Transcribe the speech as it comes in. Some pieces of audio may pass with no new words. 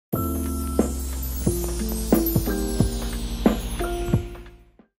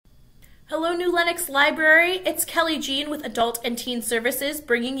Hello New Lenox Library, it's Kelly Jean with Adult and Teen Services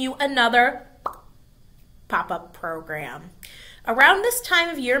bringing you another pop-up program. Around this time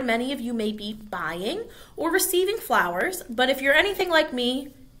of year, many of you may be buying or receiving flowers, but if you're anything like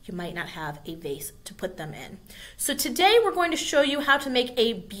me, you might not have a vase to put them in. So today we're going to show you how to make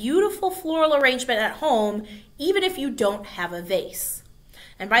a beautiful floral arrangement at home, even if you don't have a vase.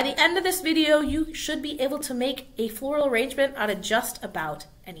 And by the end of this video, you should be able to make a floral arrangement out of just about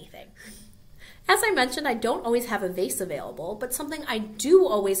anything. As I mentioned, I don't always have a vase available, but something I do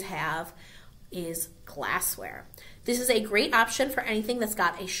always have is glassware. This is a great option for anything that's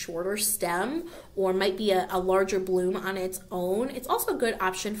got a shorter stem or might be a larger bloom on its own. It's also a good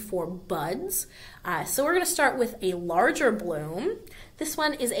option for buds. So we're going to start with a larger bloom. This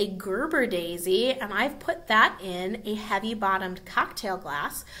one is a Gerber daisy, and I've put that in a heavy-bottomed cocktail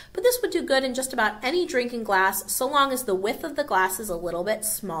glass, but this would do good in just about any drinking glass so long as the width of the glass is a little bit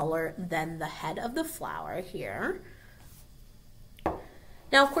smaller than the head of the flower here.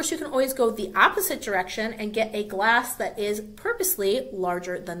 Now, of course, you can always go the opposite direction and get a glass that is purposely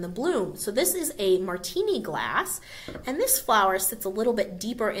larger than the bloom. So this is a martini glass, and this flower sits a little bit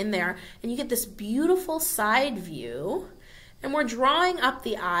deeper in there, and you get this beautiful side view. And we're drawing up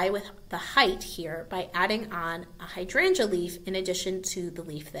the eye with the height here by adding on a hydrangea leaf in addition to the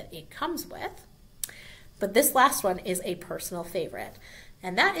leaf that it comes with. But this last one is a personal favorite,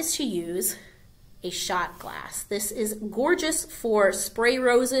 and that is to use a shot glass. This is gorgeous for spray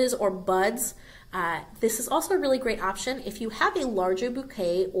roses or buds. This is also a really great option if you have a larger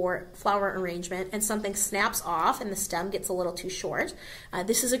bouquet or flower arrangement and something snaps off and the stem gets a little too short.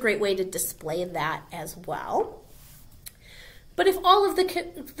 This is a great way to display that as well. But if all of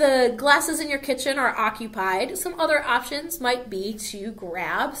the glasses in your kitchen are occupied, some other options might be to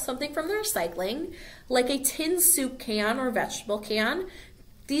grab something from the recycling, like a tin soup can or vegetable can.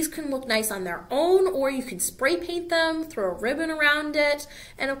 These can look nice on their own, or you can spray paint them, throw a ribbon around it,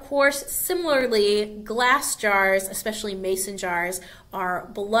 and of course, similarly, glass jars, especially mason jars, are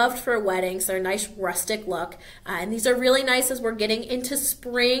beloved for weddings. They're a nice rustic look, and these are really nice as we're getting into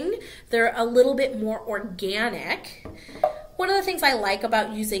spring. They're a little bit more organic. One of the things I like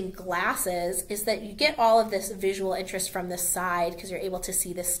about using glasses is that you get all of this visual interest from the side because you're able to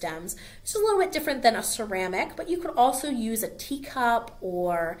see the stems. It's a little bit different than a ceramic, but you could also use a teacup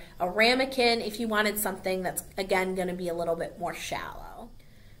or a ramekin if you wanted something that's, again, going to be a little bit more shallow.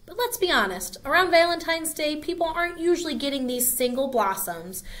 But let's be honest, around Valentine's Day, people aren't usually getting these single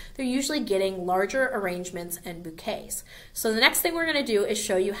blossoms. They're usually getting larger arrangements and bouquets. So the next thing we're going to do is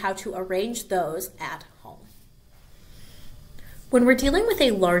show you how to arrange those at home. When we're dealing with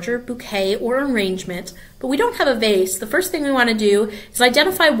a larger bouquet or arrangement, but we don't have a vase, the first thing we want to do is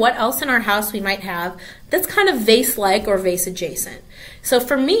identify what else in our house we might have that's kind of vase-like or vase-adjacent. So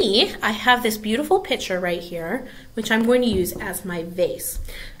for me, I have this beautiful pitcher right here, which I'm going to use as my vase.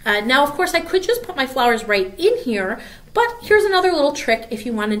 Now, of course, I could just put my flowers right in here, but here's another little trick if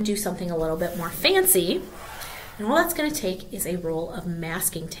you want to do something a little bit more fancy. And all that's going to take is a roll of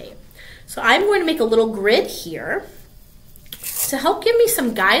masking tape. So I'm going to make a little grid here to help give me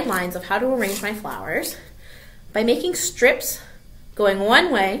some guidelines of how to arrange my flowers by making strips going one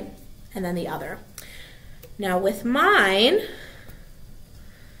way and then the other. Now with mine,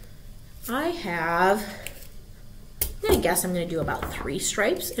 I'm going to guess I'm going to do about 3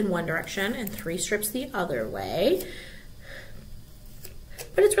 stripes in one direction and 3 strips the other way.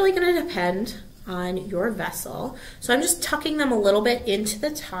 But it's really going to depend on your vessel. So I'm just tucking them a little bit into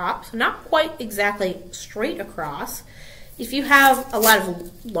the top, so not quite exactly straight across. If you have a lot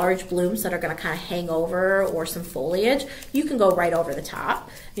of large blooms that are going to kind of hang over or some foliage, you can go right over the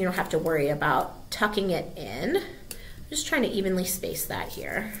top. You don't have to worry about tucking it in. I'm just trying to evenly space that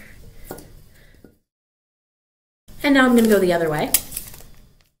here. And now I'm going to go the other way.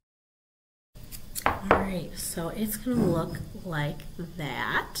 All right, so it's going to look like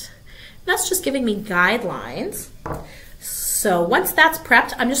that. That's just giving me guidelines. So once that's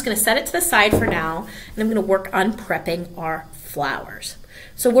prepped, I'm just going to set it to the side for now, and I'm going to work on prepping our flowers.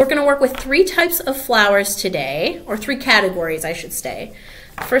 So we're going to work with 3 types of flowers today, or 3 categories, I should say.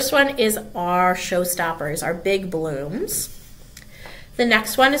 The first one is our showstoppers, our big blooms. The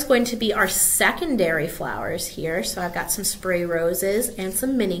next one is going to be our secondary flowers here. So I've got some spray roses and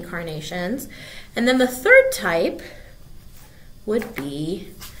some mini carnations. And then the third type would be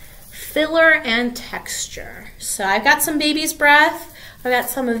filler and texture. So I've got some baby's breath, I've got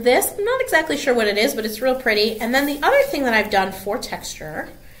some of this, I'm not exactly sure what it is, but it's real pretty. And then the other thing that I've done for texture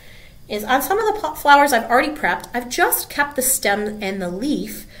is on some of the flowers I've already prepped, I've just kept the stem and the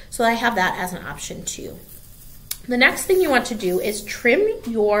leaf, so I have that as an option too. The next thing you want to do is trim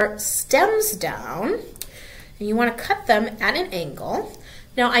your stems down, and you want to cut them at an angle.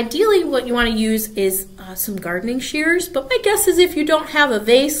 Now ideally what you want to use is some gardening shears, but my guess is if you don't have a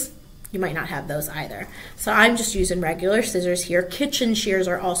vase, you might not have those either. So I'm just using regular scissors here. Kitchen shears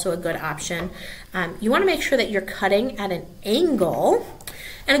are also a good option. You want to make sure that you're cutting at an angle.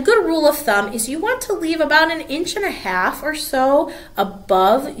 And a good rule of thumb is you want to leave about 1.5 inches or so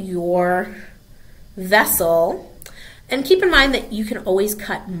above your vessel. And keep in mind that you can always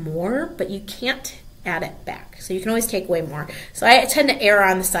cut more, but you can't add it back. So you can always take away more. So I tend to err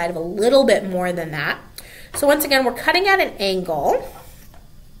on the side of a little bit more than that. So once again, we're cutting at an angle.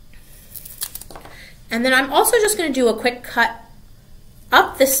 And then I'm also just going to do a quick cut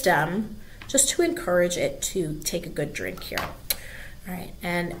up the stem just to encourage it to take a good drink here. All right,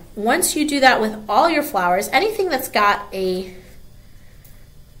 and once you do that with all your flowers, anything that's got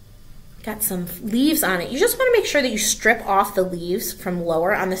some leaves on it, you just want to make sure that you strip off the leaves from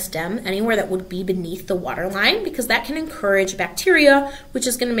lower on the stem, anywhere that would be beneath the water line, because that can encourage bacteria, which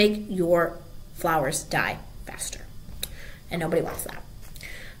is going to make your flowers die faster. And nobody wants that.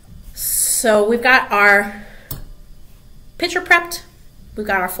 So we've got our pitcher prepped, we've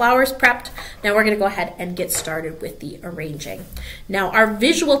got our flowers prepped. Now we're going to go ahead and get started with the arranging. Now our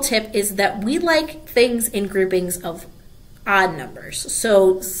visual tip is that we like things in groupings of odd numbers.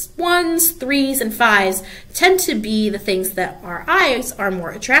 So 1s, 3s, and 5s tend to be the things that our eyes are more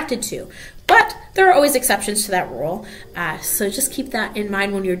attracted to. But there are always exceptions to that rule. So just keep that in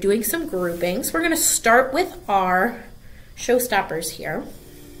mind when you're doing some groupings. We're going to start with our showstoppers here.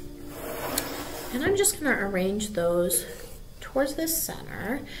 And I'm just going to arrange those towards the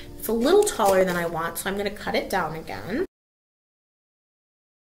center. It's a little taller than I want, so I'm going to cut it down again.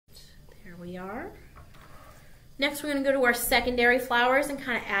 There we are. Next, we're going to go to our secondary flowers and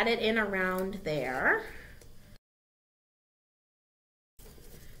kind of add it in around there.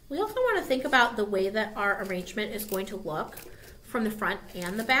 We also want to think about the way that our arrangement is going to look from the front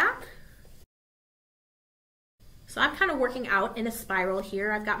and the back. So I'm kind of working out in a spiral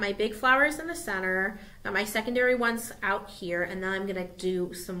here. I've got my big flowers in the center, got my secondary ones out here, and then I'm going to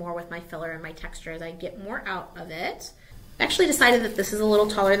do some more with my filler and my texture as I get more out of it. I actually decided that this is a little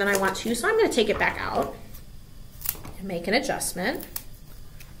taller than I want to, so I'm going to take it back out and make an adjustment.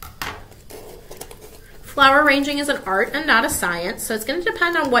 Flower arranging is an art and not a science, so it's going to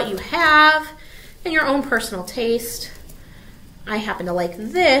depend on what you have and your own personal taste. I happen to like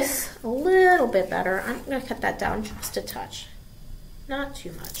this a little bit better. I'm going to cut that down just a touch, not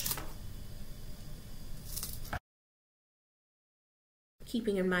too much.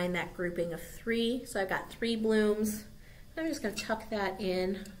 Keeping in mind that grouping of 3, so I've got 3 blooms. I'm just going to tuck that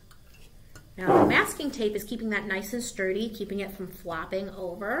in. Now the masking tape is keeping that nice and sturdy, keeping it from flopping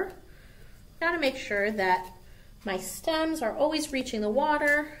over. Got to make sure that my stems are always reaching the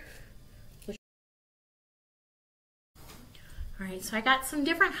water. All right, so I got some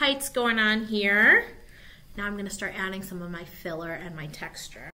different heights going on here. Now I'm going to start adding some of my filler and my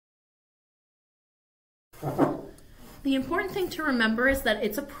texture. The important thing to remember is that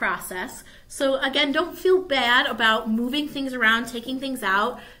it's a process. So again, don't feel bad about moving things around, taking things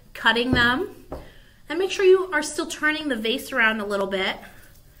out, cutting them. And make sure you are still turning the vase around a little bit.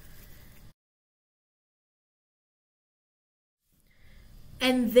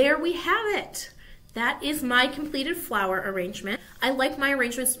 And there we have it. That is my completed flower arrangement. I like my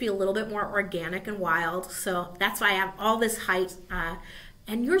arrangements to be a little bit more organic and wild, so that's why I have all this height.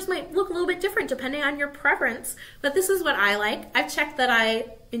 And yours might look a little bit different depending on your preference, but this is what I like. I've checked that I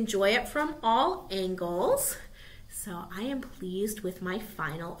enjoy it from all angles, so I am pleased with my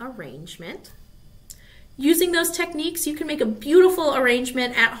final arrangement. Using those techniques, you can make a beautiful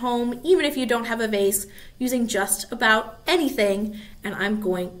arrangement at home, even if you don't have a vase, using just about anything, and I'm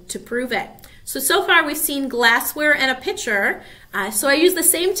going to prove it. So far we've seen glassware and a pitcher. So I use the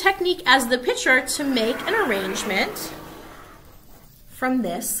same technique as the pitcher to make an arrangement from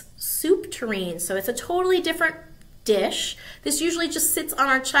this soup tureen. So it's a totally different dish. This usually just sits on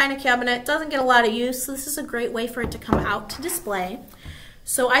our china cabinet, doesn't get a lot of use, so this is a great way for it to come out to display.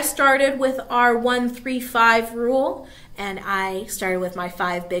 So I started with our 1-3-5 rule, and I started with my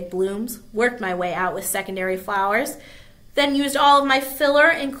 5 big blooms, worked my way out with secondary flowers, then used all of my filler,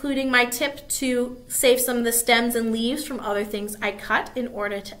 including my tip, to save some of the stems and leaves from other things I cut in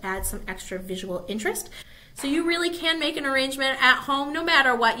order to add some extra visual interest. So you really can make an arrangement at home no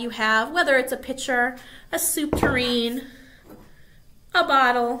matter what you have, whether it's a pitcher, a soup tureen, a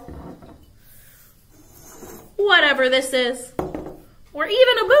bottle, whatever this is, or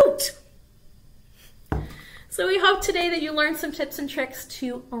even a boot. So we hope today that you learned some tips and tricks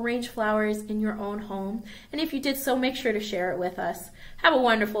to arrange flowers in your own home. And if you did so, make sure to share it with us. Have a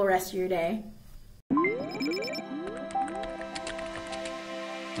wonderful rest of your day.